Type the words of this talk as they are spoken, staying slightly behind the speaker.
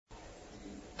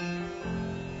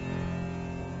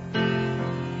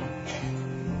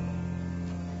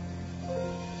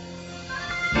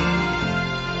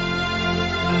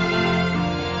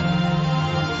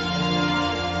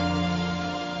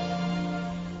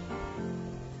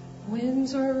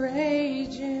Winds were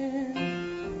raging,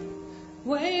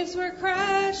 waves were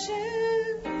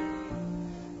crashing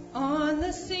on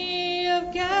the Sea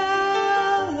of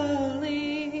Galilee.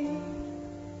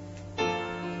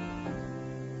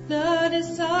 The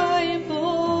disciples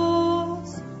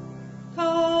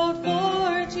called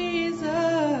for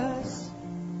Jesus,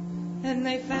 and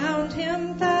they found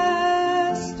him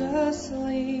fast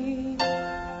asleep.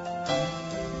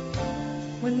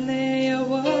 When they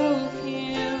awoke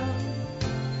him,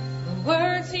 the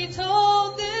words he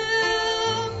told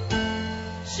them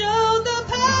showed the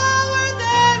power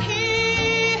that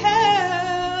he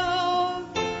held.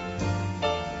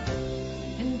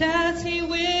 And as he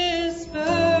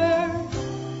whispered,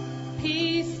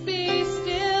 "Peace be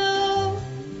still,"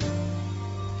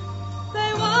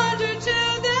 they wondered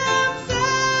to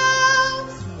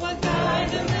themselves, what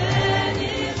kind of man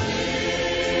is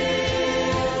this?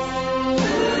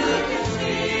 Who can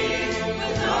speak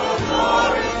with no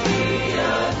authority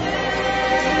of heaven?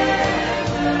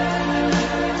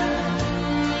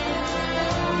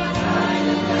 What kind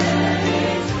of man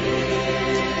is this?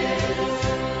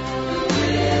 Who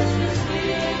whispers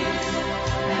peace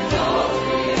and all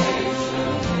creation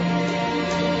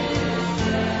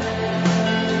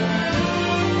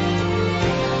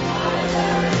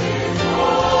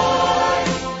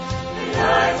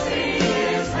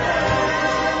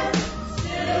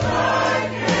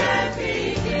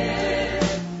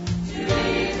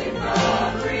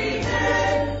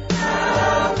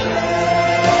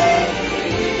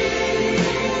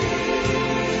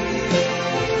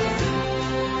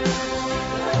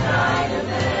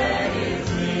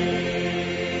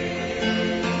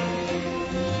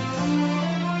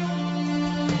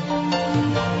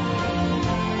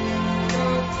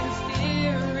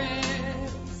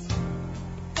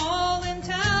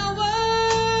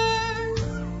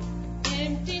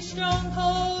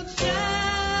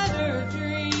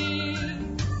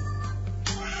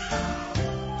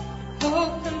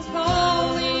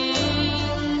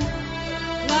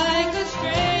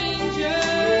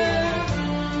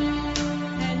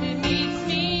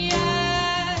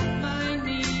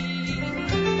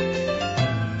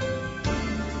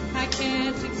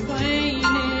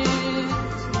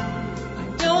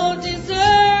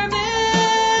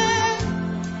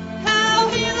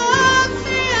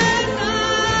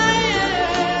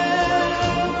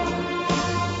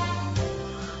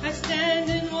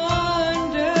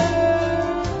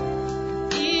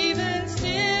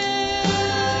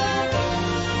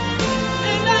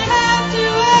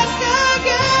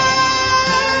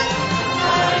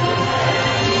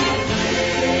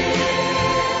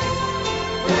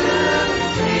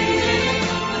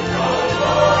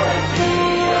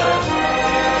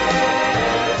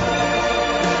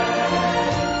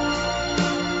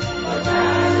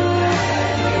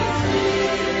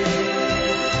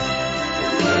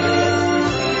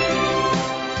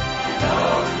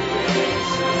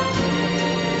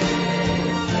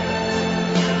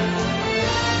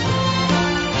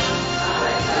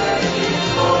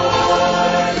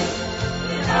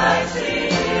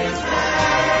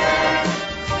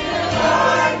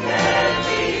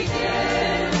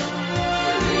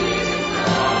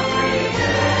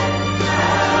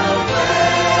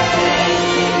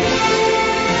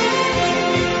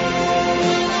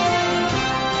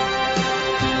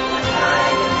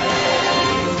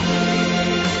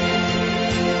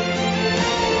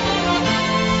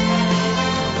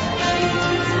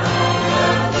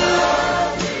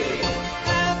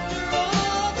have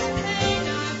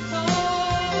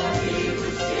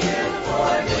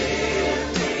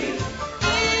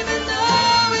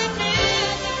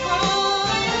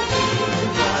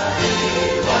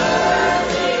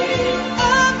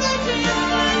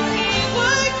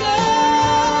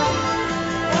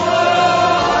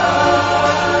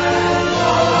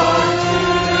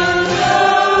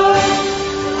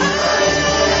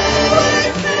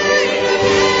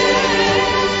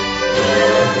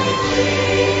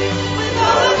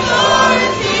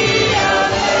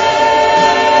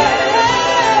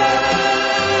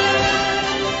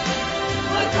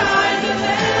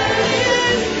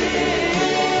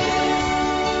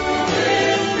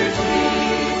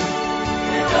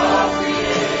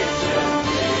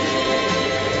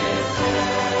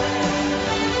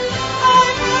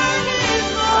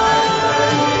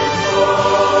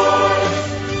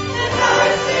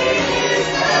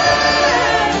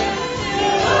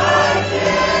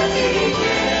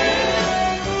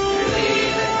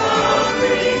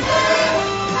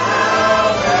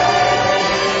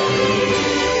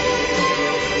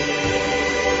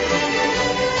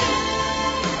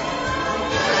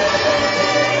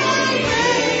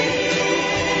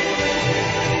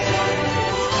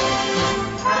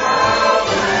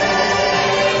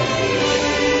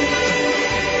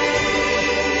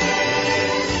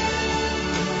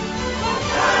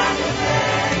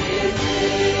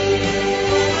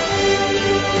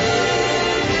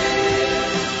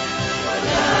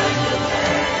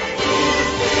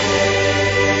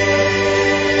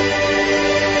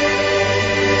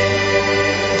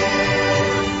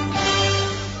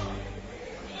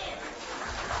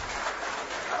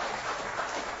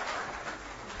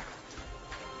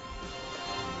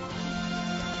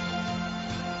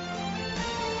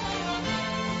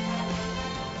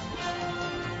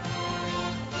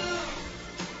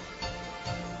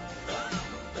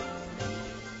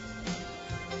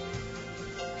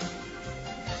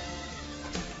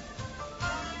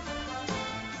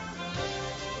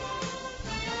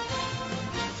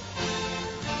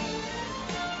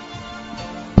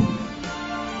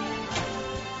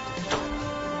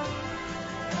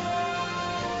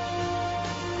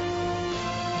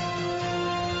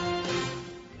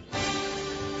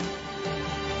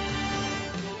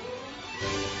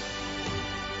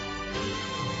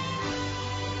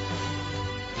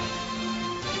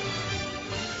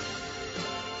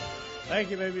Thank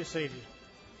you. May be seated.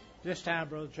 This time,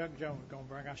 Brother Chuck Jones is going to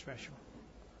bring our special.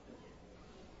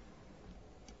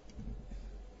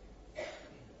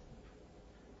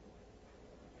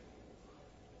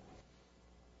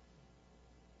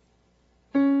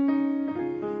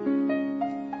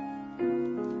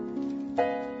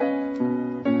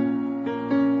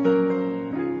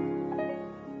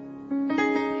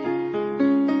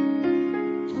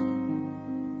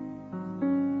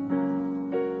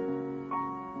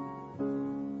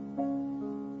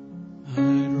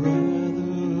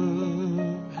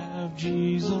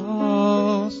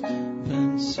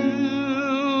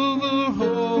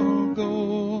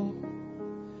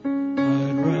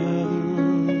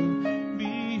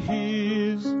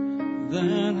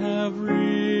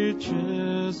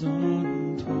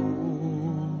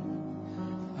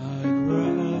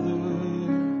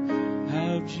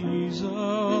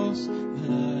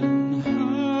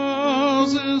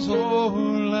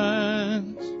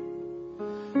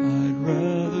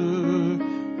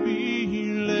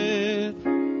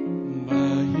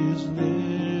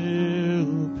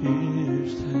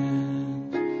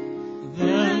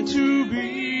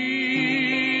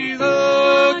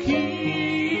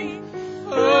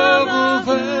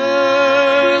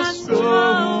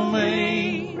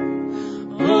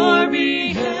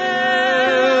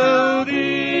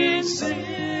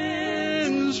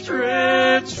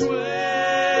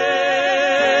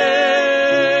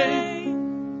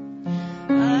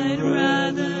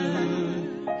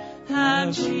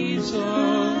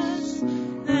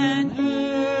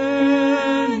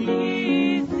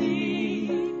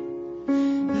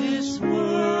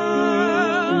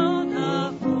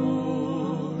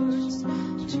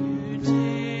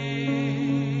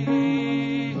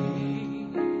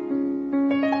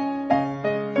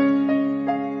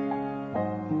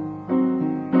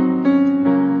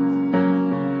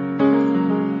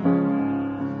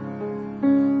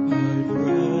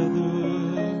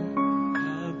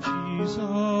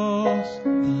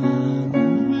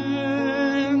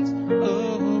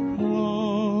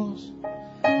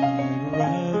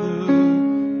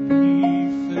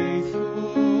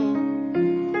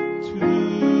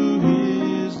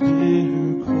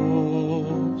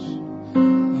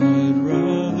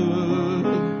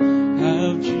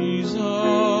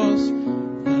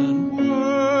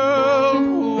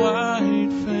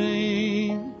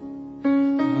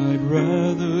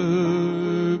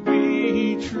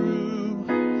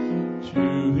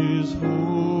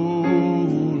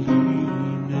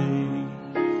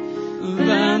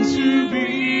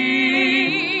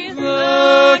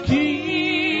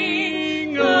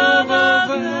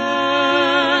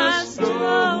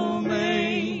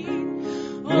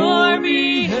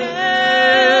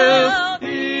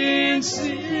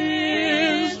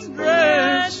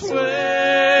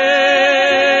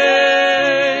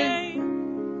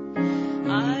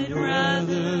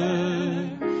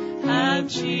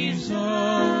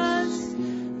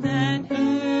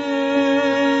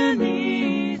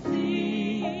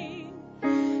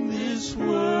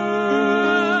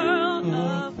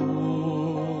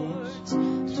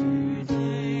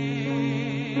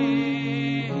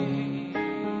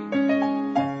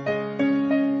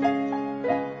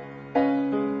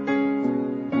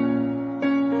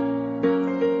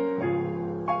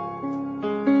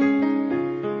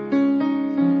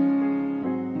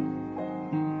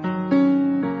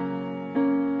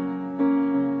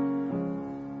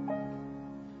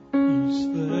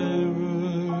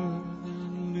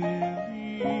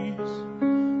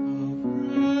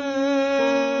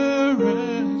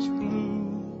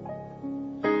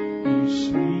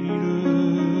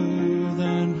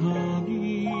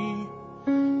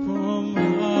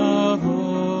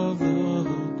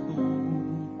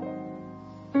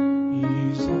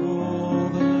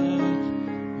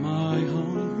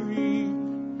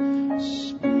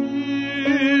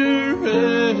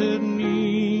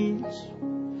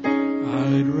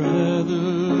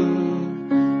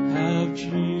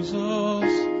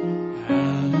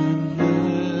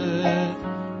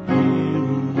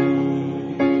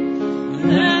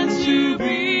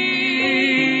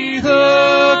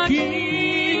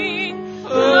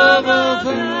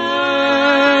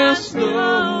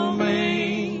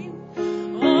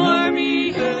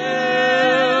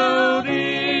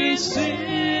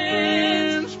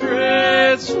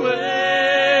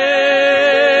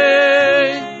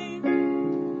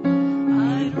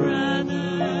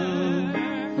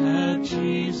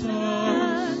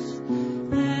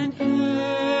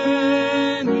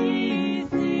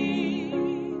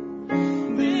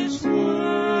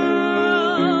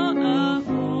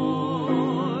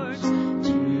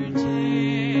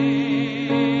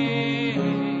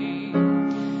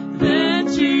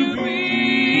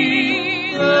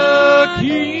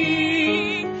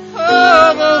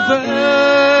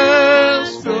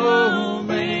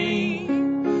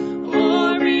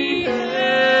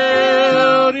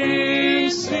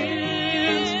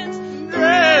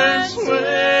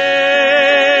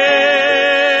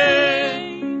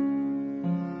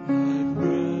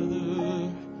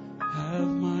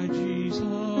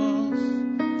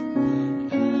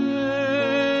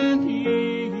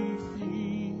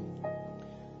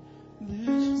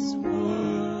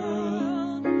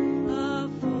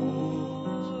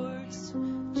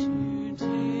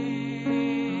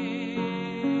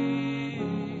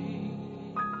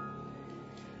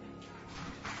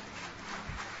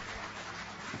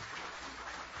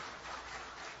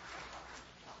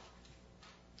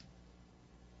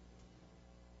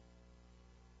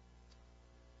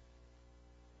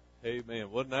 Amen.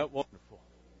 Wasn't that wonderful?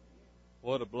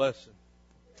 What a blessing.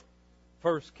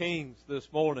 1 Kings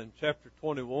this morning, chapter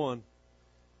 21.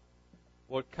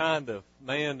 What kind of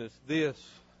man is this?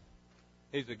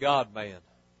 He's a God man.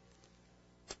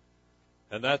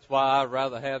 And that's why I'd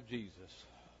rather have Jesus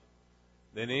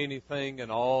than anything in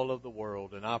all of the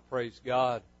world. And I praise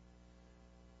God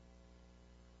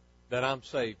that I'm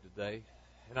saved today.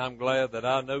 And I'm glad that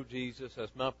I know Jesus as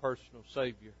my personal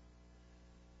Savior.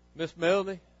 Miss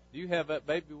Melanie, do you have that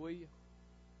baby with you?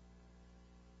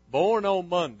 Born on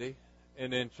Monday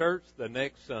and in church the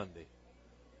next Sunday.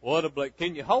 What a blessing.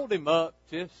 Can you hold him up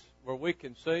just where we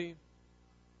can see him?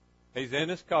 He's in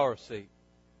his car seat.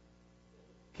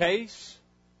 Case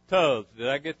Tubbs, did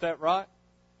I get that right?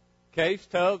 Case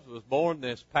Tubbs was born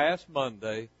this past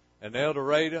Monday in El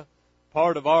Dorado,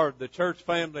 part of the church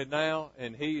family now,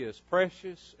 and he is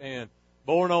precious and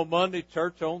born on Monday,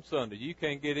 church on Sunday. You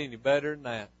can't get any better than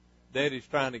that. Daddy's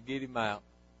trying to get him out.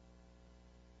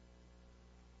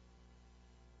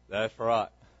 That's right.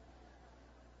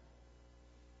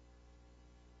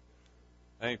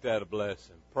 Ain't that a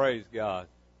blessing? Praise God.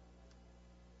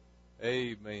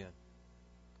 Amen.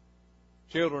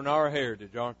 Children are a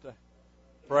heritage, aren't they?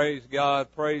 Praise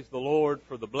God. Praise the Lord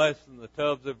for the blessing the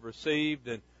Tubbs have received.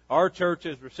 And our church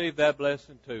has received that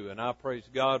blessing too. And I praise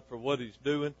God for what He's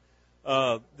doing.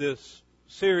 This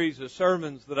series of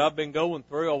sermons that I've been going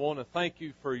through, I want to thank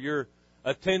you for your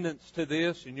attendance to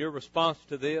this and your response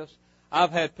to this.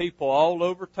 I've had people all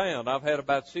over town. I've had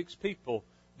about 6 people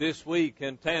this week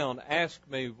in town ask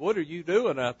me, what are you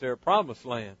doing out there at Promised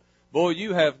Land? Boy,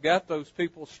 you have got those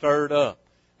people stirred up.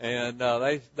 And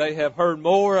they have heard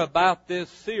more about this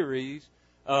series.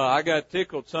 I got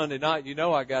tickled Sunday night. You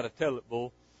know I got to tell it,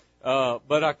 Bull.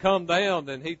 But I come down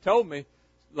and he told me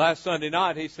last Sunday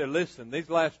night, he said, listen, these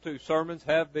last 2 sermons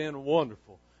have been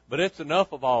wonderful. But it's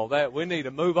enough of all that. We need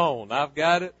to move on. I've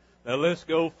got it. Now let's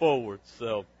go forward.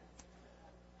 So,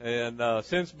 and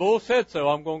since Bull said so,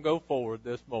 I'm going to go forward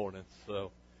this morning.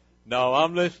 So, no,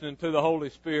 I'm listening to the Holy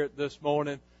Spirit this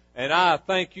morning. And I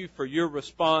thank you for your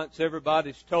response.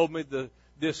 Everybody's told me the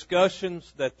discussions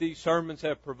that these sermons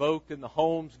have provoked in the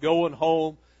homes, going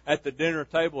home at the dinner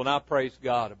table, and I praise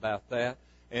God about that.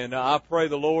 And I pray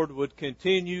the Lord would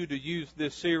continue to use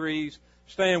this series.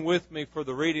 Stand with me for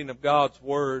the reading of God's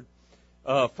Word.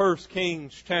 1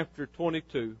 Kings chapter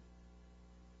 22.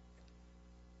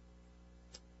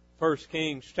 1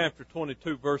 Kings chapter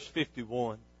 22, verse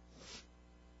 51.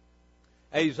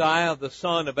 Ahaziah, the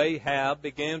son of Ahab,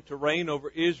 began to reign over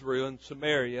Israel and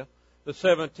Samaria the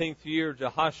 17th year of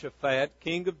Jehoshaphat,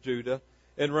 king of Judah,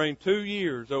 and reigned 2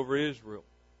 years over Israel.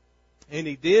 And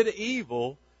he did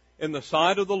evil in the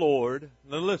sight of the Lord,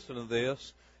 now listen to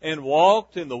this, and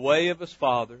walked in the way of his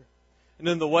father, and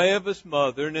in the way of his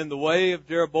mother, and in the way of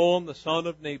Jeroboam the son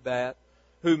of Nebat,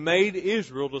 who made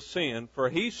Israel to sin. For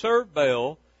he served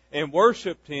Baal, and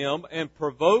worshipped him, and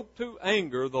provoked to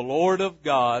anger the Lord of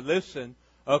God. Listen,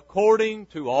 according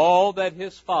to all that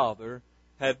his father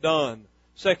had done.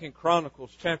 2 Chronicles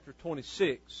chapter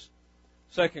 26.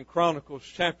 2 Chronicles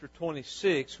chapter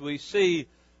 26, we see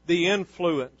the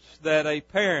influence that a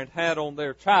parent had on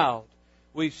their child.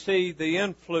 We see the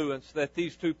influence that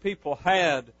these 2 people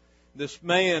had. This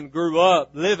man grew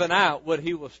up living out what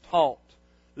he was taught,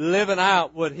 living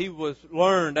out what he was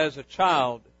learned as a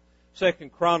child.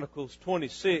 2 Chronicles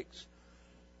 26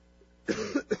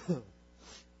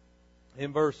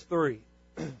 in verse 3.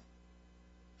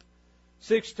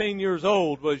 16 years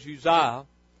old was Uzziah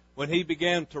when he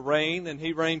began to reign, and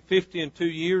he reigned 52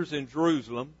 years in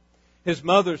Jerusalem. His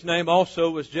mother's name also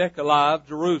was Jechaliah of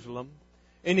Jerusalem.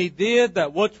 And he did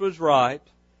that which was right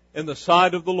in the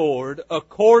sight of the Lord,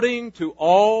 according to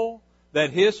all that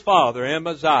his father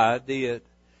Amaziah did.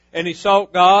 And he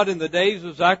sought God in the days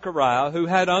of Zechariah, who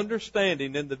had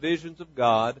understanding in the visions of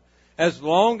God. As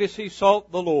long as he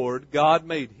sought the Lord, God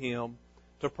made him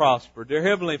to prosper. Dear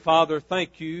Heavenly Father,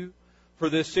 thank you for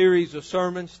this series of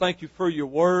sermons. Thank you for your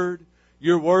Word.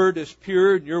 Your Word is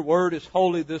pure and your Word is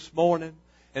holy this morning.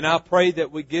 And I pray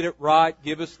that we get it right.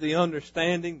 Give us the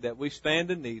understanding that we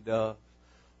stand in need of.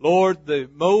 Lord, the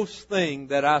most thing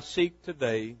that I seek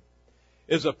today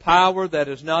is a power that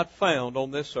is not found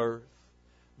on this earth,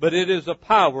 but it is a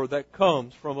power that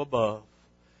comes from above.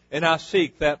 And I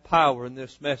seek that power in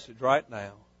this message right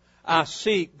now. I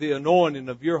seek the anointing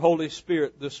of your Holy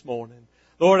Spirit this morning.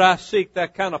 Lord, I seek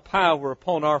that kind of power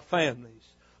upon our families.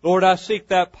 Lord, I seek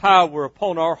that power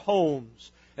upon our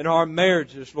homes and our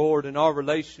marriages, Lord, and our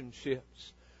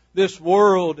relationships. This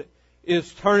world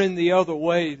is turning the other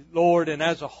way, Lord, and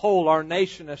as a whole, our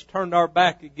nation has turned our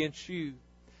back against you.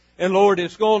 And Lord,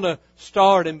 it's going to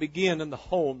start and begin in the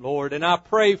home, Lord. And I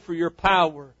pray for your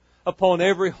power upon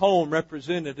every home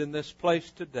represented in this place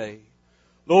today.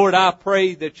 Lord, I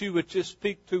pray that you would just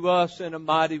speak to us in a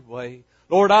mighty way.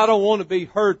 Lord, I don't want to be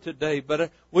heard today,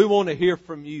 but we want to hear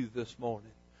from you this morning.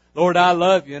 Lord, I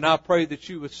love you, and I pray that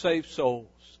you would save souls.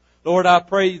 Lord, I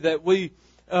pray that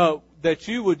that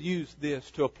you would use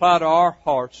this to apply to our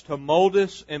hearts, to mold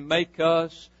us and make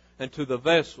us into the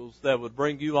vessels that would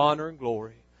bring you honor and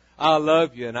glory. I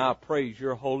love you, and I praise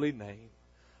your holy name.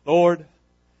 Lord,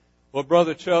 what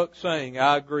Brother Chuck sang,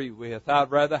 I agree with. I'd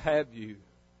rather have you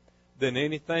than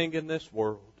anything in this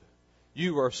world.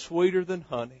 You are sweeter than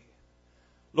honey.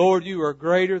 Lord, you are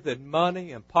greater than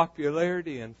money and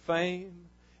popularity and fame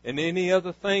and any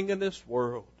other thing in this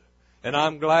world. And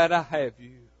I'm glad I have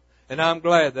you. And I'm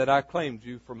glad that I claimed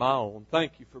you for my own.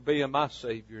 Thank you for being my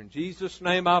Savior. In Jesus'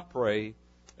 name I pray.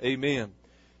 Amen.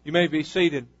 You may be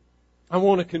seated. I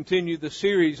want to continue the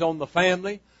series on the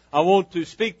family. I want to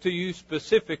speak to you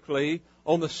specifically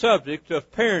on the subject of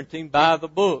parenting by the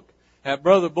book. At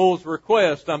Brother Bull's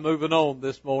request, I'm moving on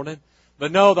this morning.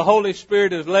 But no, the Holy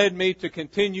Spirit has led me to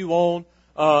continue on,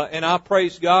 and I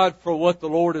praise God for what the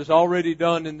Lord has already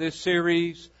done in this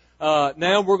series.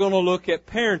 Now we're going to look at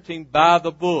parenting by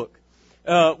the book.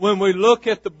 When we look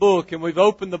at the book, and we've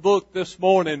opened the book this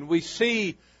morning, we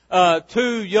see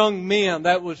two young men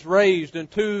that was raised in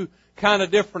two kind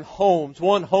of different homes.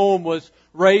 One home was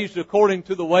raised according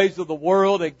to the ways of the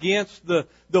world, against the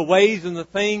ways and the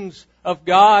things of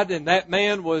God, and that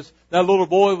little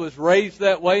boy was raised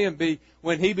that way, and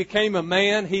when he became a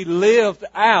man, he lived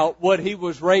out what he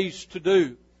was raised to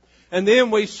do. And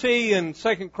then we see in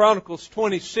 2 Chronicles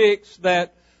 26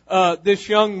 that this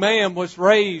young man was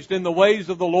raised in the ways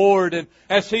of the Lord, and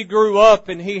as he grew up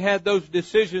and he had those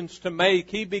decisions to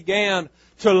make, he began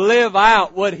to live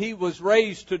out what he was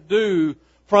raised to do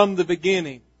from the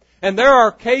beginning. And there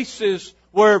are cases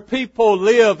where people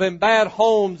live in bad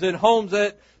homes, and homes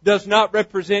that does not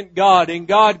represent God, and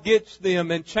God gets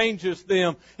them and changes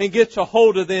them and gets a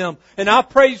hold of them. And I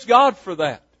praise God for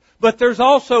that. But there's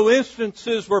also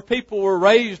instances where people were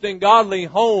raised in godly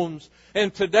homes,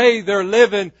 and today they're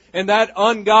living in that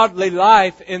ungodly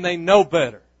life, and they know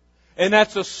better. And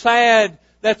that's a sad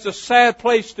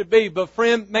place to be. But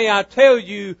friend, may I tell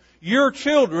you, your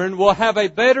children will have a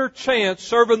better chance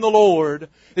serving the Lord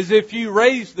as if you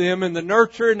raise them in the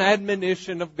nurture and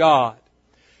admonition of God.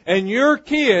 And your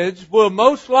kids will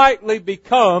most likely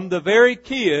become the very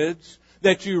kids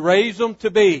that you raise them to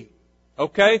be.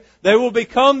 Okay? They will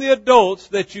become the adults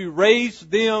that you raised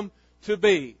them to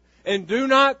be. And do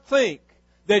not think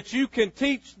that you can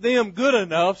teach them good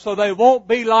enough so they won't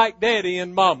be like Daddy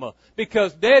and Mama.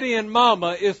 Because Daddy and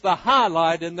Mama is the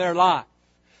highlight in their life.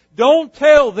 Don't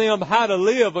tell them how to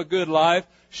live a good life.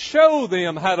 Show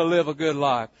them how to live a good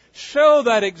life. Show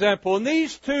that example. And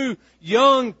these two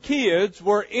young kids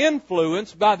were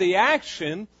influenced by the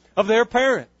action of their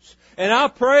parents. And I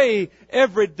pray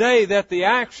every day that the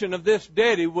action of this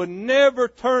daddy would never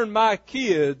turn my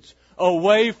kids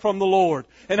away from the Lord.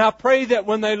 And I pray that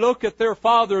when they look at their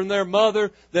father and their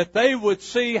mother, that they would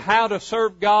see how to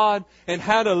serve God and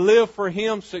how to live for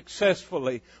Him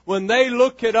successfully. When they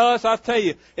look at us, I tell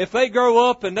you, if they grow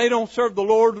up and they don't serve the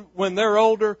Lord when they're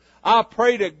older, I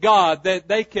pray to God that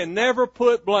they can never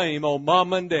put blame on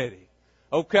Mama and Daddy.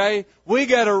 Okay? We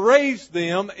got to raise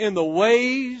them in the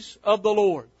ways of the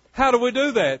Lord. How do we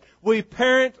do that? We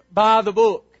parent by the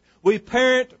book. We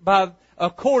parent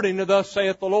according to thus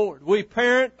saith the Lord. We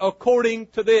parent according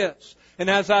to this. And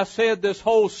as I said this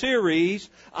whole series,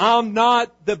 I'm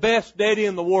not the best daddy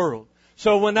in the world.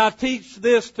 So when I teach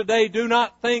this today, do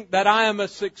not think that I am a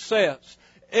success.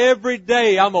 Every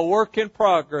day I'm a work in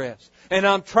progress. And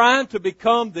I'm trying to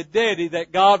become the daddy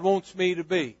that God wants me to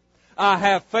be. I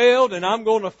have failed and I'm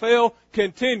going to fail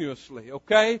continuously,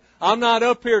 okay? I'm not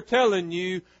up here telling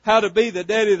you how to be the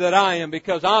daddy that I am,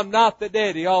 because I'm not the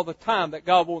daddy all the time that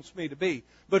God wants me to be.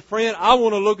 But friend, I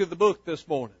want to look at the book this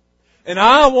morning. And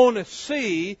I want to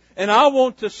see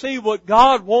what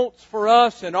God wants for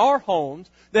us in our homes,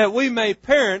 that we may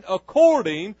parent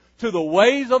according to the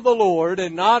ways of the Lord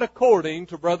and not according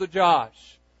to Brother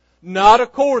Josh. Not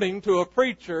according to a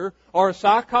preacher or a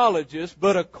psychologist,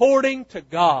 but according to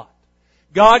God.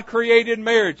 God created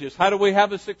marriages. How do we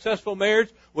have a successful marriage?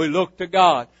 We look to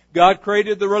God. God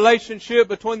created the relationship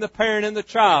between the parent and the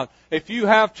child. If you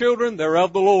have children, they're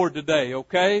of the Lord today,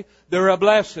 okay? They're a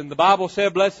blessing. The Bible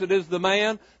said, blessed is the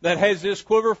man that has his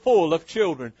quiver full of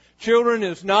children. Children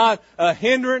is not a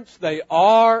hindrance, they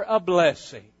are a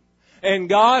blessing. And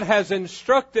God has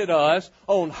instructed us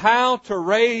on how to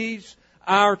raise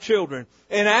our children.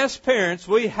 And as parents,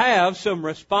 we have some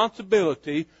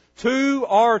responsibility to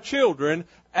our children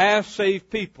as saved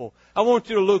people. I want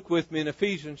you to look with me in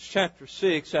Ephesians chapter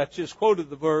 6. I just quoted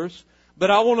the verse,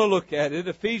 but I want to look at it.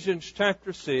 Ephesians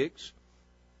chapter 6.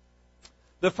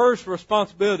 The first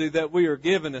responsibility that we are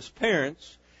given as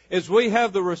parents is we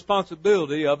have the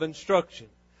responsibility of instruction.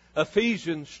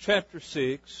 Ephesians chapter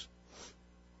 6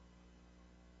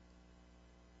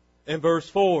 and verse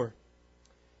 4.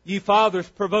 Ye fathers,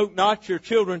 provoke not your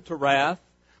children to wrath,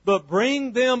 but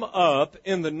bring them up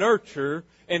in the nurture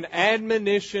and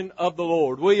admonition of the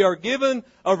Lord. We are given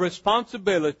a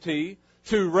responsibility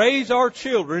to raise our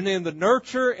children in the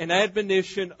nurture and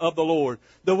admonition of the Lord.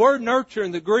 The word nurture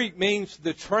in the Greek means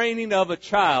the training of a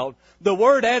child. The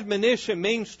word admonition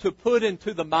means to put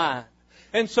into the mind.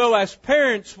 And so as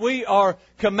parents, we are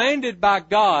commanded by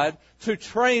God to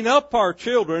train up our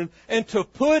children and to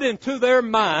put into their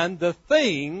mind the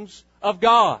things of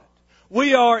God.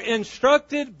 We are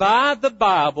instructed by the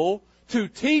Bible to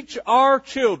teach our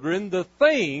children the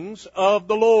things of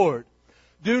the Lord.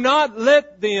 Do not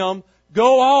let them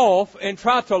go off and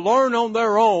try to learn on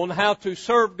their own how to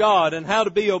serve God and how to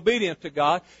be obedient to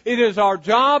God. It is our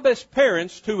job as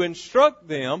parents to instruct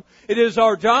them. It is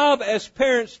our job as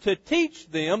parents to teach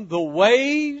them the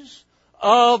ways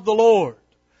of the Lord.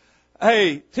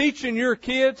 Hey, teaching your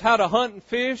kids how to hunt and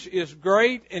fish is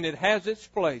great and it has its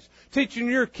place. Teaching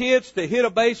your kids to hit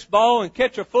a baseball and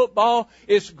catch a football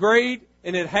is great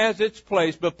and it has its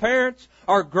place. But parents,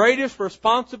 our greatest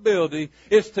responsibility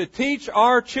is to teach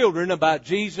our children about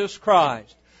Jesus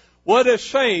Christ. What a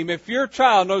shame if your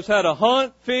child knows how to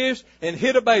hunt, fish, and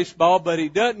hit a baseball, but he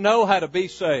doesn't know how to be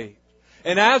saved.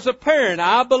 And as a parent,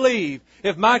 I believe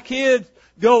if my kids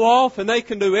go off and they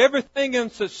can do everything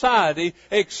in society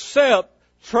except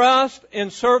trust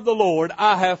and serve the Lord,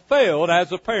 I have failed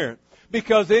as a parent.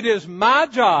 Because it is my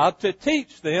job to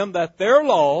teach them that they're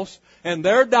lost and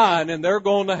they're dying and they're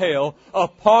going to hell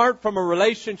apart from a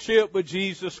relationship with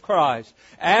Jesus Christ.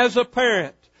 As a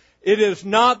parent, it is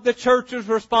not the church's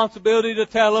responsibility to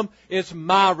tell them. It's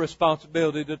my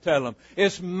responsibility to tell them.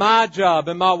 It's my job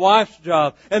and my wife's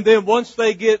job. And then once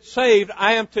they get saved,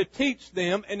 I am to teach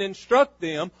them and instruct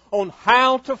them on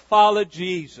how to follow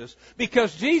Jesus.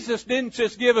 Because Jesus didn't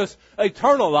just give us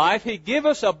eternal life. He gave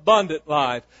us abundant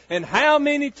life. And how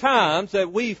many times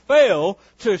that we fail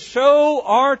to show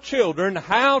our children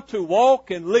how to walk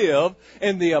and live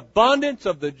in the abundance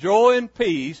of the joy and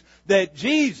peace that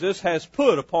Jesus has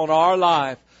put upon our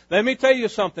life. Let me tell you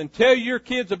something. Tell your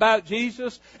kids about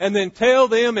Jesus and then tell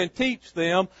them and teach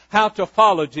them how to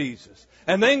follow Jesus.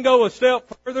 And then go a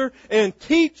step further and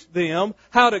teach them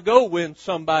how to go win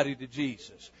somebody to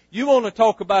Jesus. You want to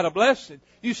talk about a blessing.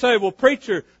 You say, well,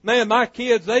 preacher, man, my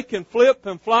kids, they can flip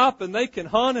and flop and they can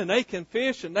hunt and they can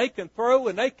fish and they can throw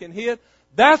and they can hit.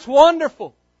 That's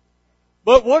wonderful.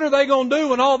 But what are they going to do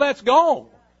when all that's gone?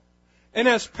 And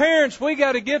as parents, we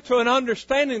got to get to an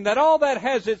understanding that all that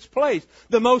has its place.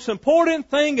 The most important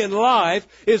thing in life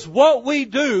is what we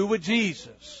do with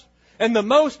Jesus. And the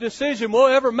most decision we'll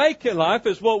ever make in life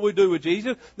is what we do with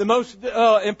Jesus. The most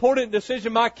important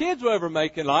decision my kids will ever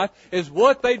make in life is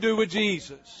what they do with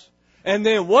Jesus. And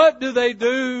then what do they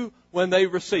do when they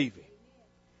receive Him?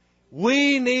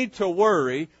 We need to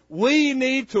worry. We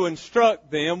need to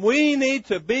instruct them. We need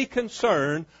to be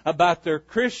concerned about their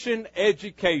Christian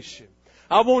education.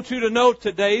 I want you to know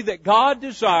today that God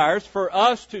desires for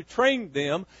us to train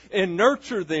them and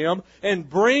nurture them and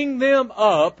bring them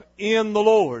up in the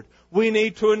Lord. We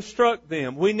need to instruct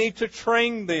them. We need to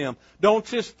train them. Don't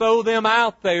just throw them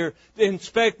out there and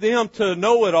expect them to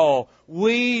know it all.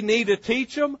 We need to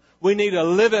teach them. We need to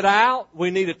live it out.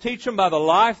 We need to teach them by the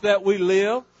life that we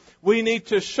live. We need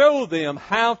to show them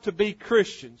how to be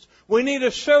Christians. We need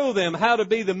to show them how to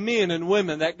be the men and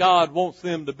women that God wants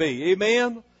them to be.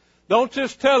 Amen? Don't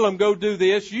just tell them, go do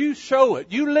this. You show it.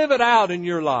 You live it out in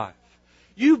your life.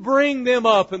 You bring them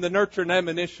up in the nurture and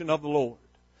admonition of the Lord.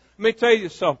 Let me tell you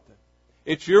something.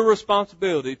 It's your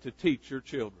responsibility to teach your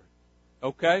children.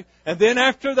 Okay? And then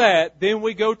after that, then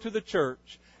we go to the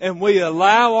church and we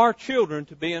allow our children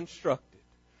to be instructed.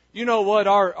 You know what?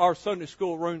 Our Sunday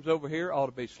school rooms over here ought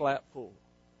to be slap full.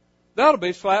 They ought to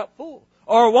be slap full.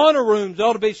 Our Awana rooms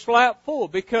ought to be slap full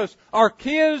because our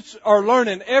kids are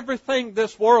learning everything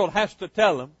this world has to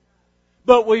tell them.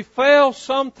 But we fail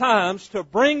sometimes to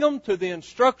bring them to the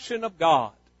instruction of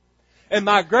God. And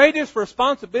my greatest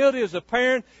responsibility as a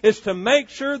parent is to make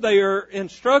sure they are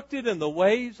instructed in the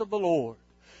ways of the Lord.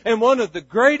 And one of the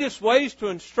greatest ways to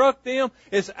instruct them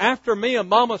is after me and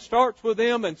Mama starts with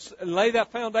them and lay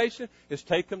that foundation is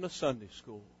take them to Sunday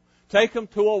school. Take them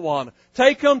to Awana.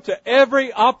 Take them to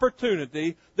every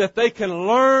opportunity that they can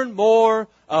learn more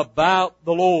about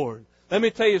the Lord. Let me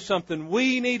tell you something.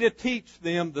 We need to teach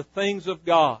them the things of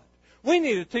God. We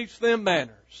need to teach them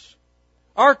manners.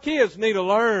 Our kids need to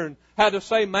learn how to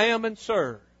say ma'am and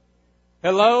sir.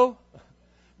 Hello?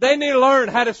 They need to learn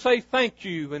how to say thank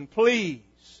you and please.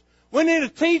 We need to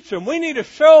teach them. We need to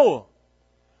show them.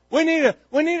 We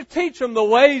need to teach them the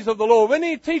ways of the Lord. We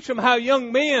need to teach them how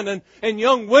young men and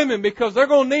young women, because they're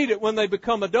going to need it when they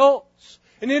become adults.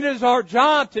 And it is our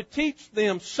job to teach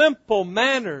them simple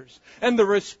manners and the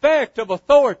respect of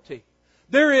authority.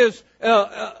 There is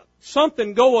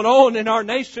something going on in our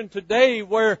nation today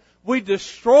where we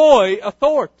destroy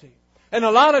authority. And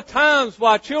a lot of times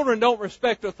why children don't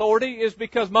respect authority is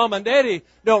because mom and daddy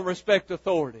don't respect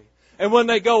authority. And when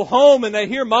they go home and they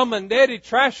hear mom and daddy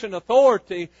trashing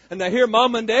authority and they hear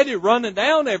mom and daddy running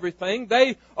down everything,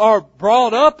 they are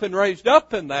brought up and raised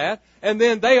up in that, and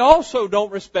then they also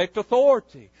don't respect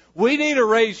authority. We need to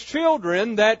raise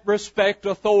children that respect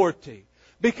authority.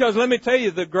 Because let me tell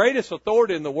you, the greatest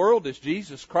authority in the world is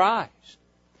Jesus Christ.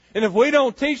 And if we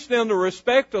don't teach them to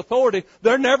respect authority,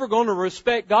 they're never going to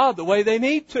respect God the way they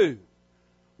need to.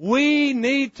 We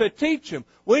need to teach them.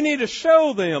 We need to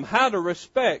show them how to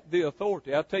respect the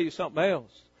authority. I'll tell you something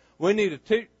else. We need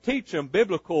to teach them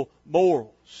biblical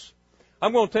morals.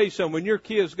 I'm going to tell you something. When your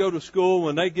kids go to school,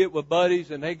 when they get with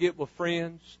buddies and they get with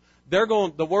friends,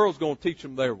 the world's going to teach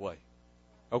them their way.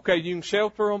 Okay, you can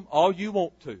shelter them all you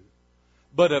want to.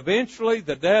 But eventually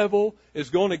the devil is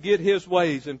going to get his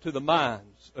ways into the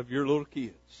minds of your little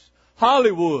kids.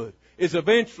 Hollywood is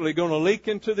eventually going to leak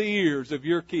into the ears of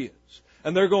your kids.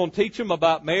 And they're going to teach them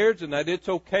about marriage and that it's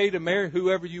okay to marry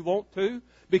whoever you want to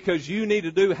because you need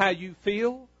to do how you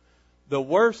feel. The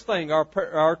worst thing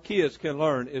our kids can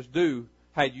learn is do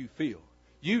how you feel.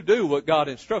 You do what God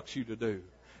instructs you to do.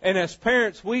 And as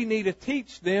parents, we need to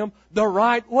teach them the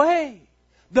right way.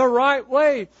 The right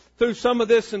way. Through some of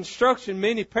this instruction,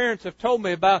 many parents have told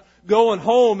me about going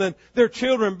home and their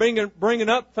children bringing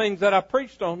up things that I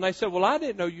preached on. And they said, well, I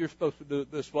didn't know you were supposed to do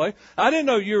it this way. I didn't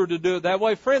know you were to do it that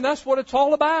way. Friend, that's what it's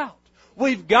all about.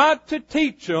 We've got to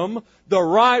teach them the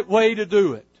right way to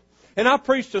do it. And I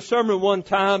preached a sermon one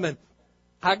time and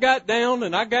I got down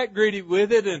and I got gritty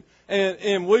with it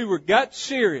and we got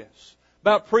serious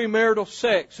about premarital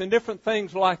sex and different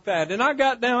things like that. And I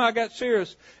got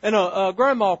serious. And a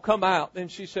grandma come out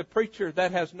and she said, preacher,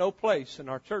 that has no place in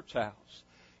our church house.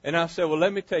 And I said, well,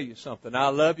 let me tell you something. I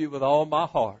love you with all my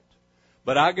heart.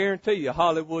 But I guarantee you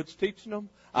Hollywood's teaching them.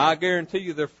 I guarantee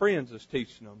you their friends is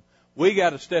teaching them. We got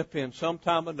to step in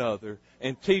sometime or another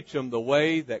and teach them the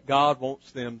way that God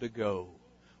wants them to go.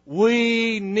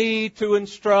 We need to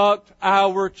instruct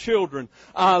our children.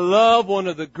 I love one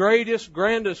of the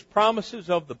grandest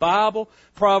promises of the Bible,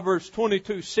 Proverbs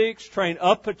 22:6, train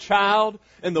up a child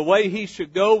in the way he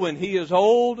should go when he is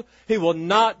old. He will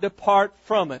not depart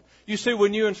from it. You see,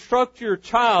 when you instruct your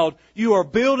child, you are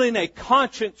building a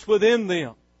conscience within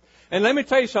them. And let me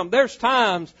tell you something. There's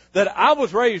times that I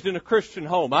was raised in a Christian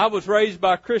home. I was raised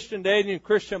by a Christian daddy and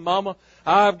Christian mama.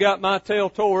 I've got my tail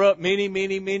tore up many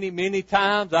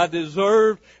times. I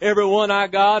deserved every one I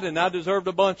got, and I deserved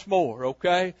a bunch more,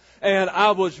 okay? And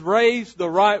I was raised the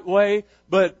right way.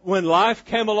 But when life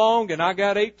came along and I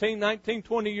got 18, 19,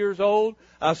 20 years old,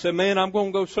 I said, man, I'm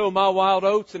going to go sow my wild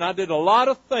oats. And I did a lot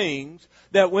of things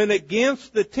that went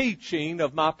against the teaching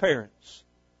of my parents.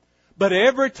 But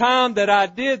every time that I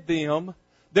did them,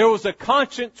 there was a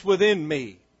conscience within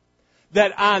me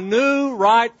that I knew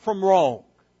right from wrong.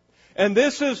 And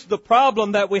this is the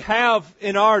problem that we have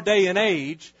in our day and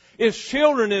age, is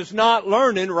children is not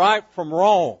learning right from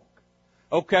wrong.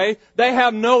 Okay? They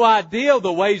have no idea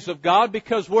the ways of God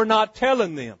because we're not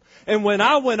telling them. And when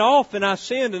I went off and I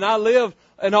sinned and I lived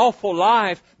an awful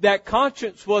life, that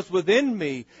conscience was within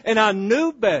me and I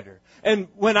knew better. And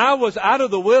when I was out of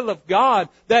the will of God,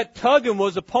 that tugging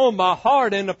was upon my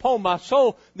heart and upon my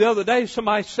soul. The other day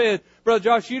somebody said, Brother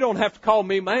Josh, you don't have to call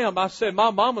me ma'am. I said, my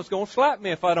mama's going to slap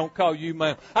me if I don't call you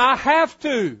ma'am. I have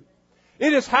to.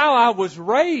 It is how I was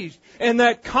raised. And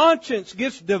that conscience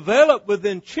gets developed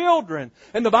within children.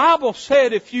 And the Bible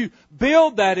said if you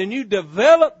build that and you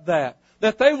develop that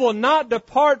they will not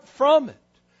depart from it.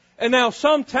 And now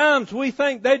sometimes we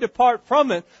think they depart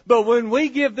from it, but when we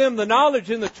give them the knowledge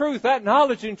and the truth, that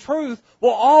knowledge and truth will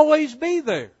always be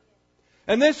there.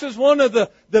 And this is one of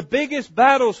the biggest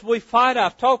battles we fight.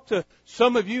 I've talked to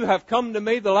some of you have come to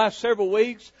me the last several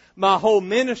weeks. My whole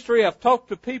ministry, I've talked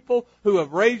to people who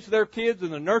have raised their kids in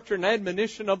the nurture and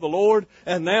admonition of the Lord,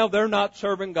 and now they're not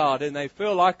serving God, and they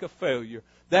feel like a failure.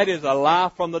 That is a lie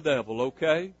from the devil,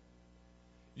 okay?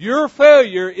 Your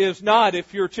failure is not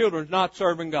if your children's not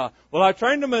serving God. Well, I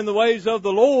trained them in the ways of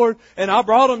the Lord, and I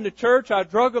brought them to church, I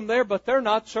drug them there, but they're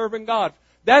not serving God.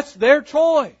 That's their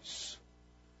choice.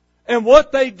 And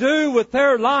what they do with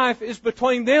their life is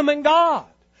between them and God.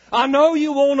 I know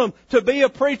you want them to be a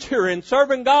preacher and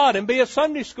serving God and be a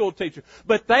Sunday school teacher,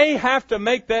 but they have to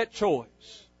make that choice.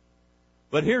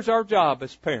 But here's our job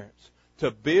as parents,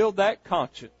 to build that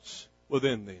conscience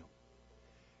within them.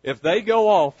 If they go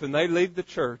off and they leave the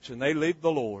church and they leave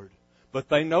the Lord, but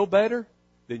they know better,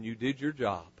 then you did your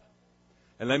job.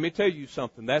 And let me tell you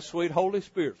something, that sweet Holy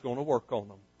Spirit's going to work on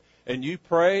them. And you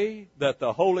pray that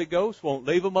the Holy Ghost won't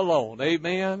leave them alone.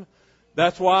 Amen.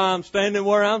 That's why I'm standing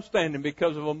where I'm standing,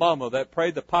 because of a mama that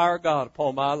prayed the power of God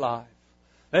upon my life.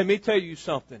 Let me tell you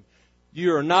something.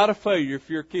 You are not a failure if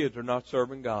your kids are not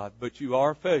serving God, but you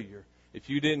are a failure if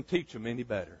you didn't teach them any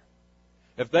better.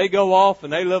 If they go off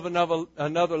and they live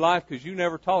another life because you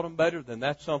never taught them better, then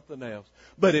that's something else.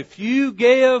 But if you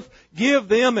give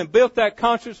them and built that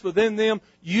conscience within them,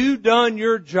 you've done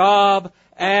your job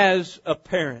as a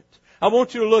parent. I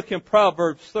want you to look in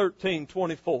Proverbs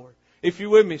 13:24. If you're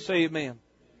with me, say amen.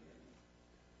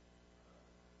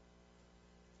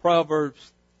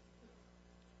 Proverbs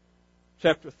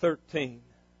chapter 13.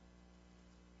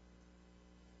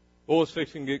 Boy, it's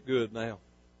fixing to get good now.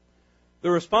 The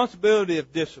responsibility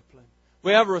of discipline.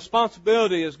 We have a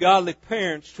responsibility as godly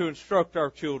parents to instruct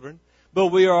our children, but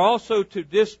we are also to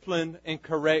discipline and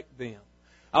correct them.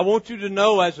 I want you to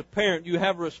know as a parent you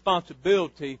have a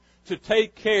responsibility to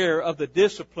take care of the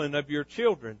discipline of your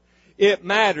children. It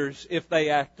matters if they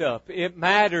act up. It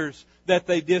matters that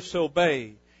they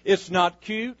disobey. It's not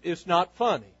cute. It's not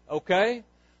funny. Okay?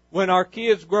 When our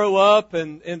kids grow up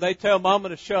and they tell mama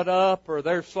to shut up or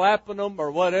they're slapping them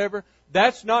or whatever,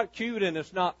 that's not cute and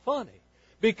it's not funny.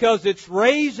 Because it's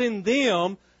raising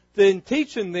them and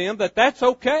teaching them that that's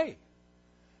okay.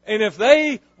 And if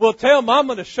they will tell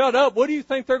mama to shut up, what do you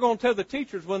think they're going to tell the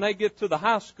teachers when they get to the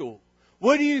high school?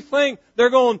 What do you think they're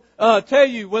going to tell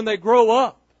you when they grow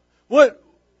up? What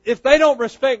if they don't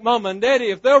respect mama and daddy,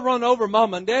 if they'll run over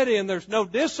mama and daddy and there's no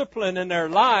discipline in their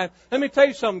life, let me tell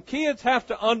you something, kids have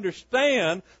to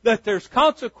understand that there's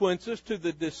consequences to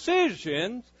the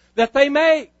decisions that they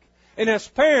make. And as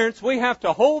parents, we have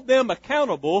to hold them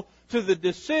accountable to the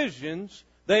decisions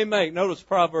they make. Notice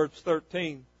Proverbs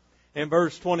 13 and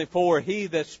verse 24, He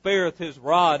that spareth his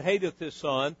rod hateth his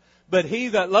son, but he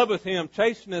that loveth him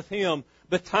chasteneth him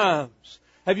betimes.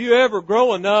 Have you ever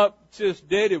growing up, just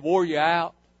daddy wore you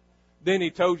out? Then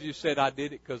he told you, said, I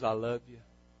did it because I love you.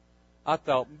 I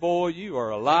thought, boy, you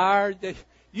are a liar.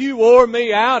 You wore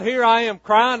me out. Here I am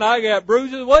crying. I got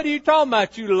bruises. What are you talking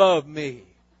about? You love me.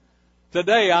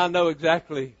 Today I know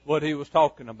exactly what he was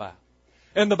talking about.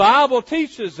 And the Bible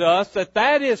teaches us that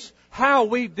that is how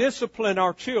we discipline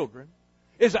our children,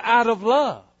 is out of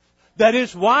love. That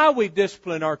is why we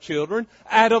discipline our children,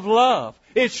 out of love.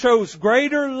 It shows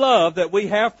greater love that we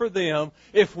have for them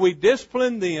if we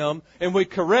discipline them and we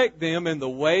correct them in the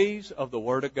ways of the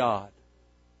Word of God.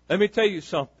 Let me tell you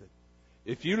something.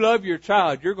 If you love your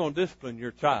child, you're going to discipline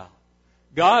your child.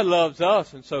 God loves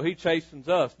us, and so He chastens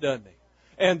us, doesn't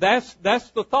He? And that's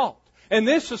the thought. And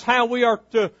this is how we are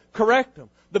to correct them.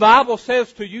 The Bible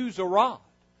says to use a rod.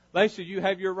 Lacey, you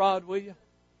have your rod with you?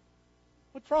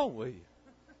 What's wrong with you?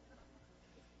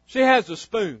 She has a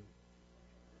spoon.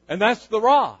 And that's the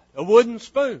rod, a wooden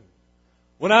spoon.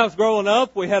 When I was growing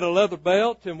up, we had a leather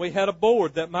belt and we had a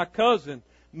board that my cousin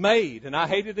made. And I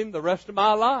hated him the rest of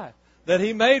my life. That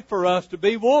he made for us to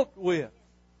be whooped with.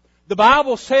 The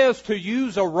Bible says to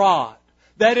use a rod.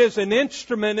 That is an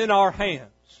instrument in our hands.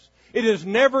 It is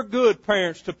never good,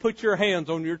 parents, to put your hands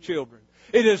on your children.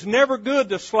 It is never good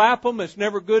to slap them. It's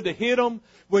never good to hit them.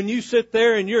 When you sit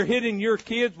there and you're hitting your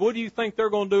kids, what do you think they're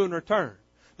going to do in return?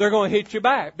 They're going to hit you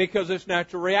back because it's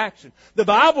natural reaction. The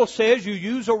Bible says you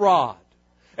use a rod.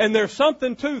 And there's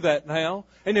something to that now.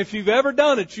 And if you've ever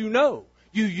done it, you know.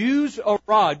 You use a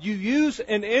rod. You use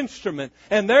an instrument.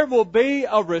 And there will be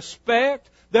a respect.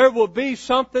 There will be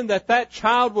something that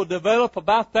child will develop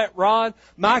about that rod.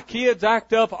 My kids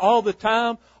act up all the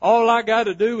time. All I got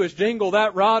to do is jingle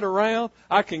that rod around.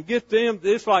 I can get them,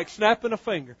 it's like snapping a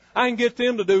finger. I can get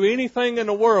them to do anything in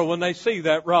the world when they see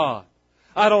that rod.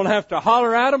 I don't have to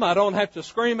holler at them. I don't have to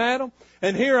scream at them.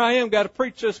 And here I am, got to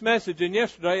preach this message. And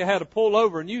yesterday I had to pull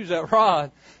over and use that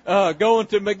rod going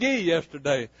to McGee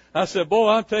yesterday. I said, boy,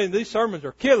 I'm telling you, these sermons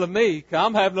are killing me.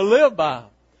 I'm having to live by them.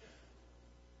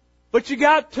 But you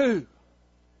got to.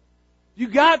 You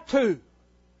got to.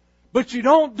 But you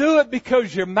don't do it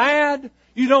because you're mad.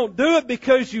 You don't do it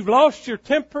because you've lost your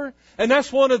temper. And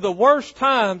that's one of the worst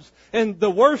times and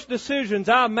the worst decisions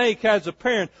I make as a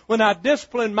parent, when I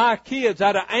discipline my kids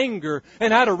out of anger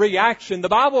and out of reaction. The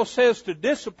Bible says to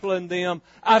discipline them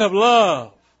out of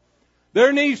love.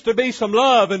 There needs to be some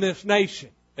love in this nation.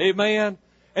 Amen?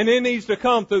 And it needs to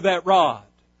come through that rod.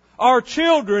 Our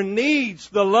children needs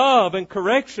the love and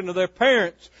correction of their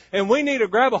parents. And we need to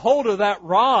grab a hold of that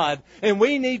rod. And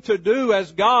we need to do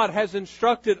as God has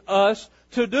instructed us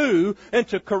to do, and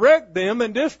to correct them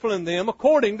and discipline them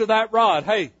according to that rod.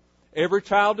 Hey, every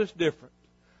child is different.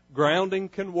 Grounding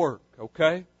can work,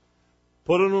 okay?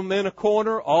 Putting them in a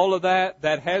corner, all of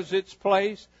that has its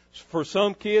place. For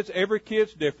some kids, every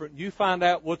kid's different. You find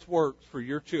out what works for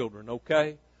your children,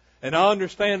 okay? And I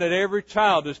understand that every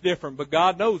child is different, but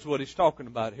God knows what He's talking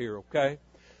about here, okay?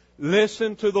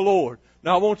 Listen to the Lord.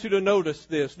 Now I want you to notice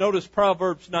this. Notice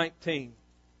Proverbs 19.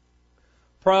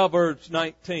 Proverbs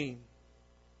 19.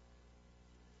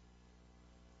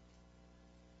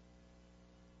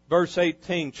 Verse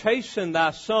 18, chasten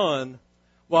thy son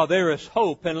while there is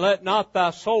hope, and let not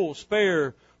thy soul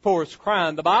spare for his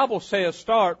crying. The Bible says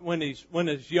start when he's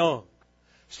young.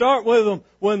 Start with them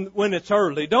when it's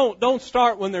early. Don't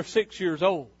start when they're 6 years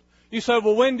old. You say,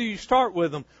 well, when do you start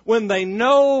with them? When they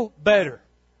know better.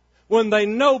 When they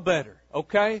know better.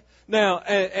 Okay? Now,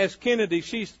 as Kennedy,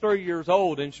 she's 3 years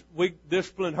old, and we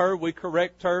discipline her, we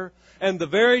correct her. And the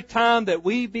very time that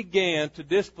we began to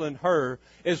discipline her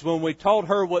is when we taught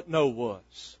her what no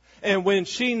was. And when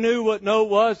she knew what no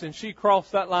was, and she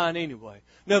crossed that line anyway.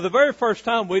 Now, the very first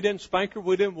time we didn't spank her,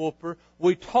 we didn't whoop her,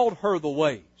 we taught her the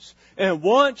ways. And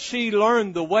once she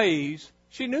learned the ways,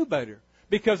 she knew better.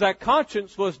 Because that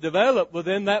conscience was developed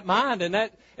within that mind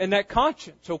and that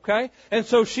conscience, okay? And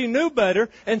so she knew better,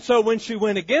 and so when she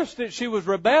went against it, she was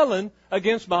rebelling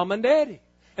against Mom and Daddy.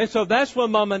 And so that's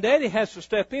when Mom and Daddy has to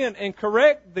step in and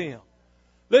correct them.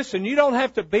 Listen, you don't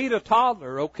have to beat a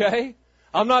toddler, okay?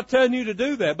 I'm not telling you to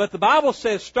do that. But the Bible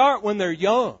says start when they're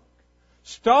young.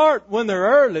 Start when they're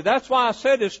early. That's why I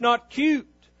said it's not cute.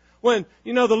 When,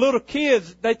 the little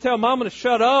kids, they tell Mama to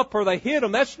shut up or they hit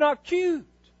them. That's not cute.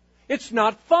 It's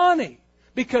not funny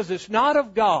because it's not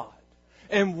of God.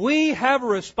 And we have a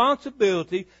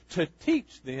responsibility to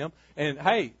teach them. And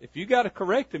hey, if you got to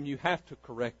correct them, you have to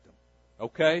correct them.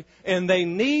 Okay? And they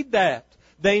need that.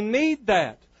 They need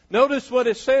that. Notice what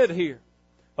it said here.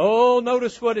 Oh,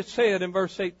 notice what it said in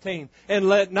verse 18. And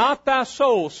let not thy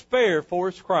soul spare for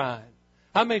his crying.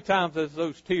 How many times has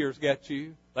those tears got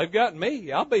you? They've got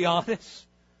me, I'll be honest.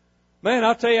 Man,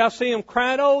 I'll tell you, I see them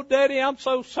crying, oh, Daddy, I'm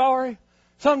so sorry.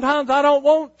 Sometimes I don't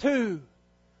want to,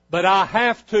 but I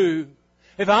have to.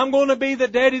 If I'm going to be the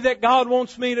daddy that God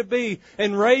wants me to be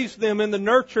and raise them in the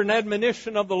nurture and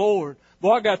admonition of the Lord.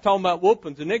 Boy, I got talking about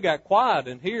whoopings, and it got quiet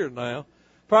in here now.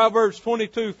 Proverbs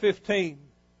 22:15.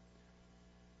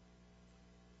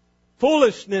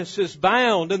 Foolishness is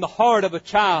bound in the heart of a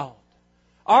child.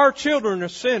 Our children are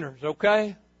sinners,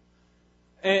 okay?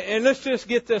 And let's just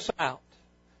get this out.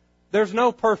 There's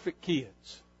no perfect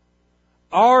kids.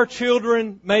 Our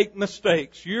children make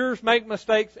mistakes. Yours make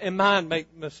mistakes and mine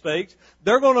make mistakes.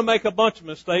 They're going to make a bunch of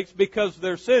mistakes because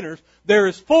they're sinners. There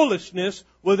is foolishness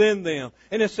within them.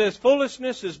 And it says,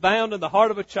 foolishness is bound in the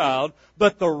heart of a child,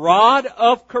 but the rod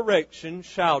of correction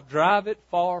shall drive it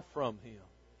far from him.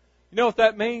 You know what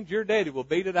that means? Your daddy will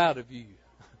beat it out of you.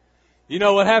 You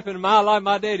know what happened in my life?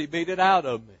 My daddy beat it out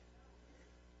of me.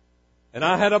 And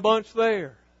I had a bunch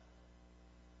there.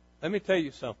 Let me tell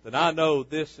you something. I know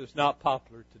this is not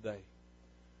popular today.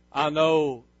 I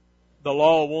know the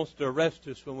law wants to arrest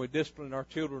us when we discipline our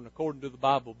children according to the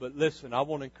Bible. But listen, I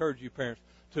want to encourage you parents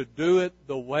to do it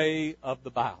the way of the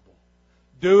Bible.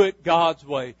 Do it God's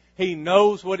way. He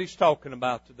knows what He's talking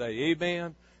about today.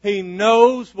 Amen? He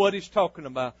knows what He's talking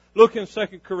about. Look in 2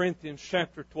 Corinthians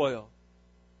chapter 12.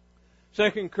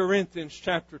 2 Corinthians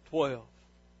chapter 12.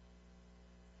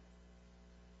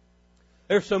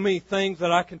 There's so many things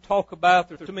that I can talk about.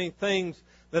 There's so many things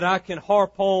that I can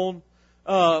harp on.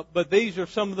 But these are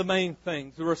some of the main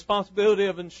things. The responsibility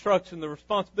of instruction, the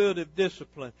responsibility of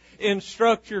discipline.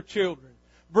 Instruct your children.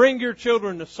 Bring your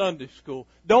children to Sunday school.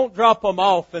 Don't drop them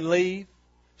off and leave.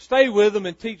 Stay with them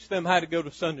and teach them how to go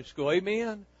to Sunday school.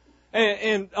 Amen?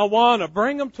 And Awana,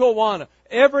 bring them to Awana.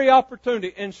 Every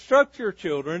opportunity, instruct your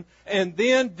children and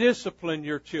then discipline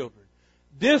your children.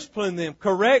 Discipline them,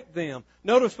 correct them.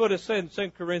 Notice what it said in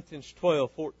 2 Corinthians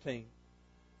 12:14.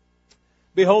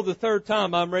 Behold, the third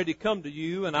time I'm ready to come to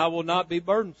you, and I will not be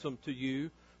burdensome to you,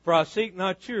 for I seek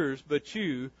not yours, but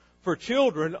you. For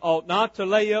children ought not to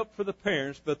lay up for the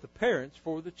parents, but the parents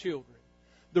for the children.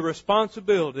 the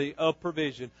responsibility of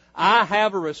provision. I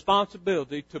have a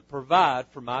responsibility to provide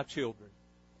for my children.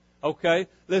 Okay?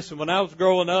 Listen, when I was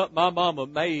growing up, my mama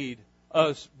made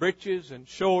us breeches and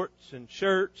shorts and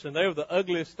shirts, and they were the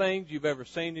ugliest things you've ever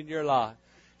seen in your life.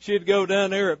 She'd go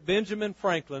down there at Benjamin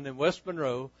Franklin in West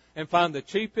Monroe and find the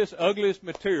cheapest, ugliest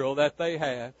material that they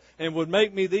had and would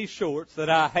make me these shorts that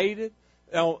I hated.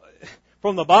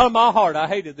 From the bottom of my heart, I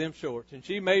hated them shorts, and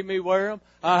she made me wear them.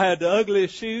 I had the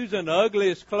ugliest shoes and the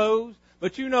ugliest clothes,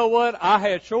 but you know what? I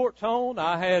had shorts on,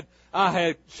 I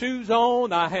had shoes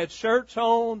on, I had shirts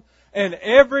on, and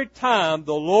every time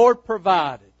the Lord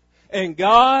provided. And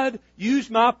God used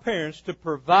my parents to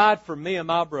provide for me and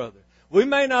my brother. We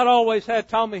may not always have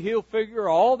Tommy Hilfiger or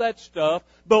all that stuff,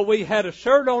 but we had a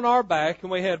shirt on our back,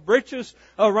 and we had breeches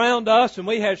around us, and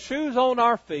we had shoes on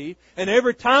our feet. And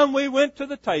every time we went to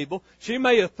the table, she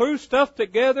may have threw stuff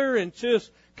together and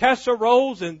just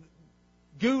casseroles and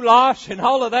goulash and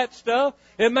all of that stuff.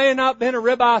 It may have not been a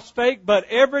ribeye steak, but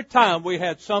every time we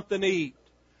had something to eat.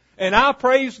 And I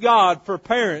praise God for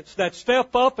parents that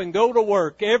step up and go to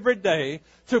work every day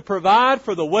to provide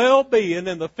for the well-being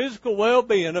and the physical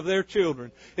well-being of their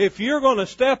children. If you're going to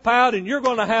step out and you're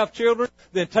going to have children,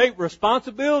 then take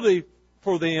responsibility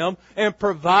for them and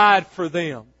provide for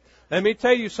them. Let me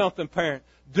tell you something, parent.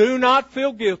 Do not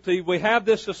feel guilty. We have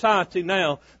this society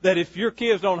now that if your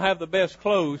kids don't have the best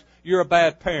clothes, you're a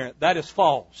bad parent. That is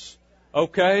false.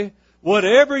 Okay?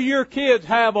 Whatever your kids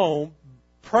have on,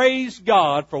 praise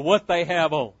God for what they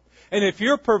have on. And if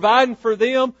you're providing for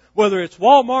them, whether it's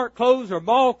Walmart clothes or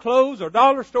mall clothes or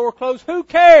dollar store clothes, who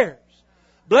cares?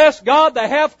 Bless God, they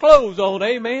have clothes on,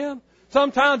 amen?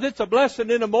 Sometimes it's a blessing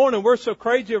in the morning. We're so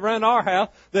crazy around our house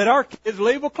that our kids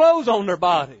leave with clothes on their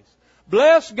bodies.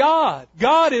 Bless God.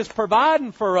 God is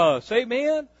providing for us,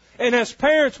 amen? And as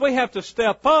parents, we have to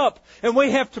step up and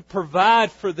we have to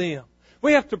provide for them.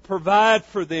 We have to provide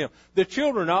for them. The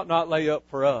children ought not lay up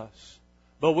for us,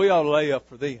 but we ought to lay up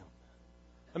for them.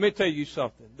 Let me tell you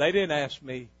something. They didn't ask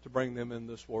me to bring them in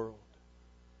this world.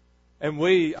 And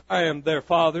I am their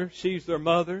father. She's their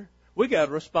mother. We got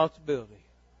a responsibility.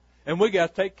 And we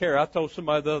got to take care. I told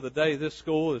somebody the other day, this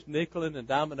school is nickeling and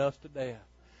diming us to death.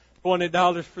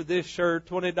 $20 for this shirt,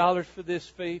 $20 for this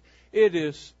fee. It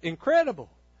is incredible.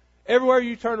 Everywhere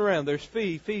you turn around, there's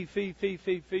fee.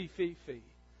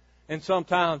 And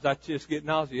sometimes I just get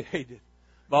nauseated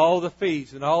by all the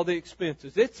fees and all the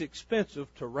expenses. It's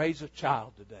expensive to raise a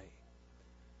child today.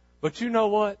 But you know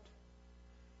what?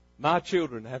 My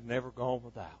children have never gone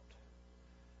without.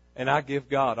 And I give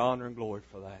God honor and glory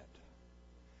for that.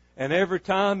 And every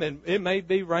time, and it may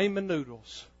be ramen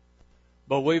noodles,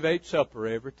 but we've ate supper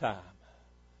every time.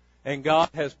 And God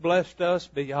has blessed us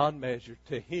beyond measure.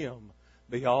 To Him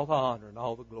be all the honor and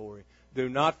all the glory. Do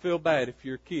not feel bad if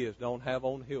your kids don't have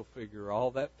on Hilfiger or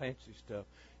all that fancy stuff.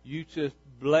 You just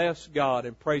bless God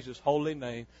and praise His holy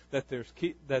name that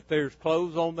there's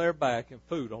clothes on their back and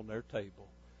food on their table.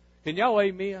 Can y'all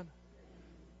amen?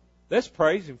 Let's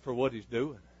praise Him for what He's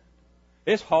doing.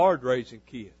 It's hard raising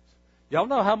kids. Y'all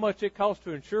know how much it costs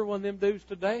to insure one of them dudes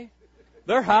today?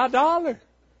 They're high dollar.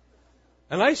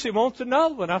 And Lacey wants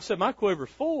another one. I said, my quiver's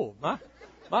full.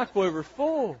 My quiver's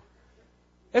full.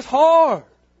 It's hard.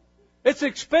 It's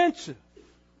expensive.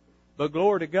 But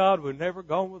glory to God, we've never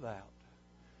gone without.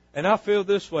 And I feel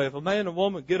this way. If a man and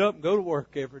woman get up and go to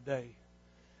work every day,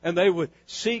 and they would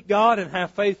seek God and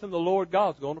have faith in the Lord,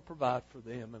 God's going to provide for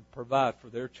them and provide for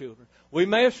their children. We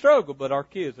may have struggled, but our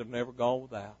kids have never gone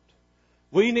without.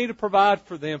 We need to provide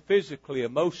for them physically,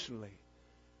 emotionally.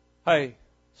 Hey,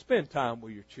 spend time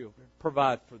with your children.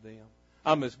 Provide for them.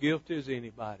 I'm as guilty as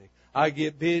anybody. I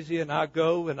get busy and I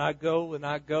go and I go and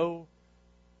I go.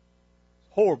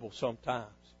 It's horrible sometimes.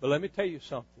 But let me tell you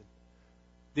something.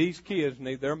 These kids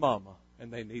need their mama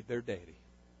and they need their daddy.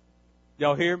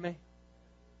 Y'all hear me?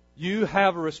 You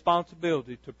have a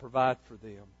responsibility to provide for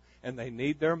them. And they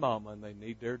need their mama and they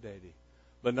need their daddy.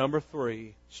 But number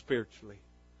 3, spiritually.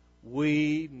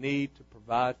 We need to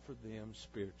provide for them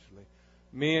spiritually.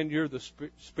 Men, you're the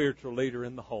spiritual leader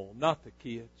in the home, not the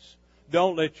kids.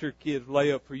 Don't let your kids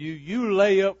lay up for you. You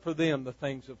lay up for them the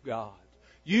things of God.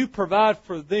 You provide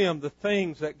for them the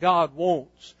things that God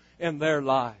wants in their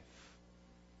life.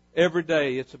 Every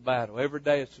day it's a battle. Every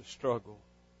day it's a struggle.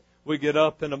 We get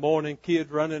up in the morning,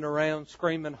 kids running around,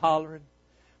 screaming, hollering.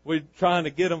 We're trying to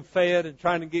get them fed and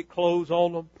trying to get clothes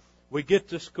on them. We get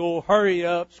to school, hurry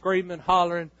up, screaming,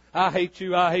 hollering, I hate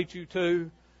you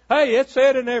too. Hey, it's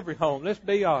said in every home, let's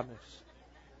be honest.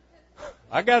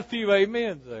 I got a few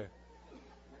amens there.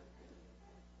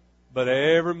 But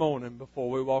every morning before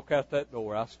we walk out that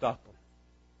door, I stop them.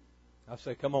 I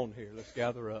say, come on here, let's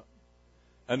gather up.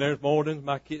 And there's mornings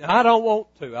my kids, I don't want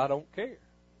to. I don't care.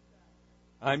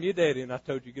 I'm your daddy, and I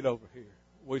told you get over here.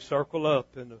 We circle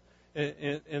up in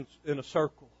a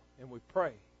circle, and we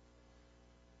pray.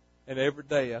 And every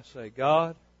day I say,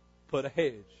 God, put a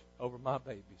hedge over my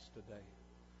babies today.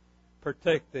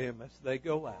 Protect them as they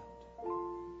go out.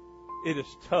 It is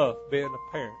tough being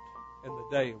a parent in the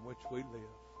day in which we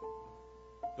live.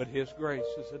 But His grace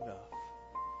is enough.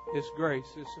 His grace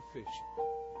is sufficient.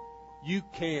 You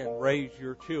can raise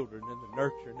your children in the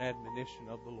nurture and admonition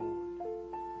of the Lord.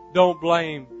 Don't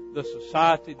blame the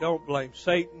society. Don't blame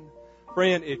Satan.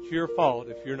 Friend, it's your fault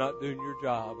if you're not doing your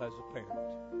job as a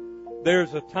parent.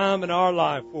 There's a time in our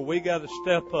life where we got to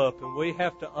step up and we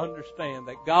have to understand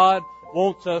that God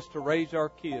wants us to raise our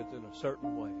kids in a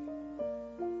certain way.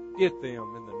 Get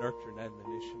them in the nurture and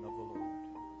admonition of the Lord.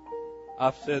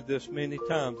 I've said this many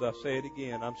times. I say it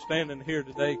again. I'm standing here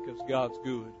today because God's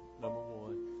good, number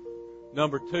one.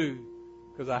 Number two,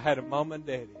 because I had a mom and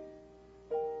daddy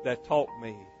that taught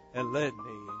me and led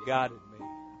me and guided me.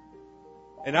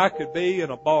 And I could be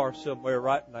in a bar somewhere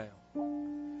right now.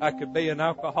 I could be an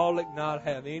alcoholic, not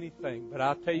have anything. But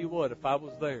I'll tell you what, if I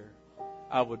was there,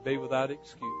 I would be without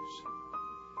excuse.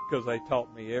 Because they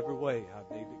taught me every way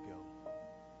I need to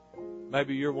go.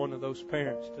 Maybe you're one of those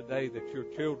parents today that your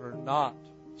children are not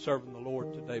serving the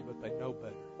Lord today, but they know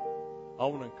better. I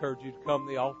want to encourage you to come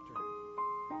to the altar.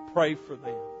 Pray for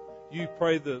them. You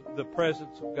pray the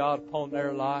presence of God upon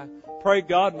their life. Pray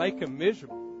God make them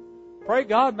miserable. Pray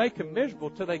God make them miserable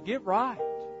till they get right.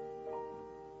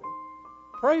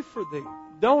 Pray for them.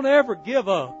 Don't ever give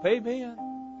up. Amen.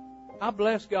 I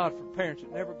bless God for parents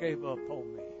that never gave up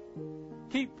on me.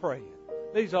 Keep praying.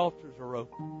 These altars are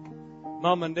open.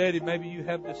 Mom and Daddy, maybe you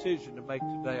have a decision to make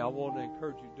today. I want to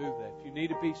encourage you to do that. If you need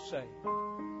to be saved,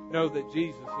 know that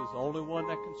Jesus is the only one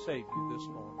that can save you this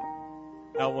morning.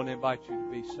 I want to invite you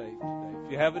to be saved today.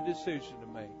 If you have a decision to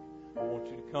make, I want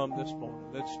you to come this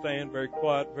morning. Let's stand very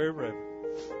quiet, very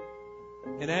reverent.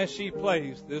 And as she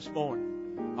plays this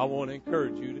morning, I want to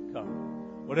encourage you to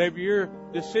come. Whatever your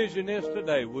decision is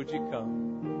today, would you come?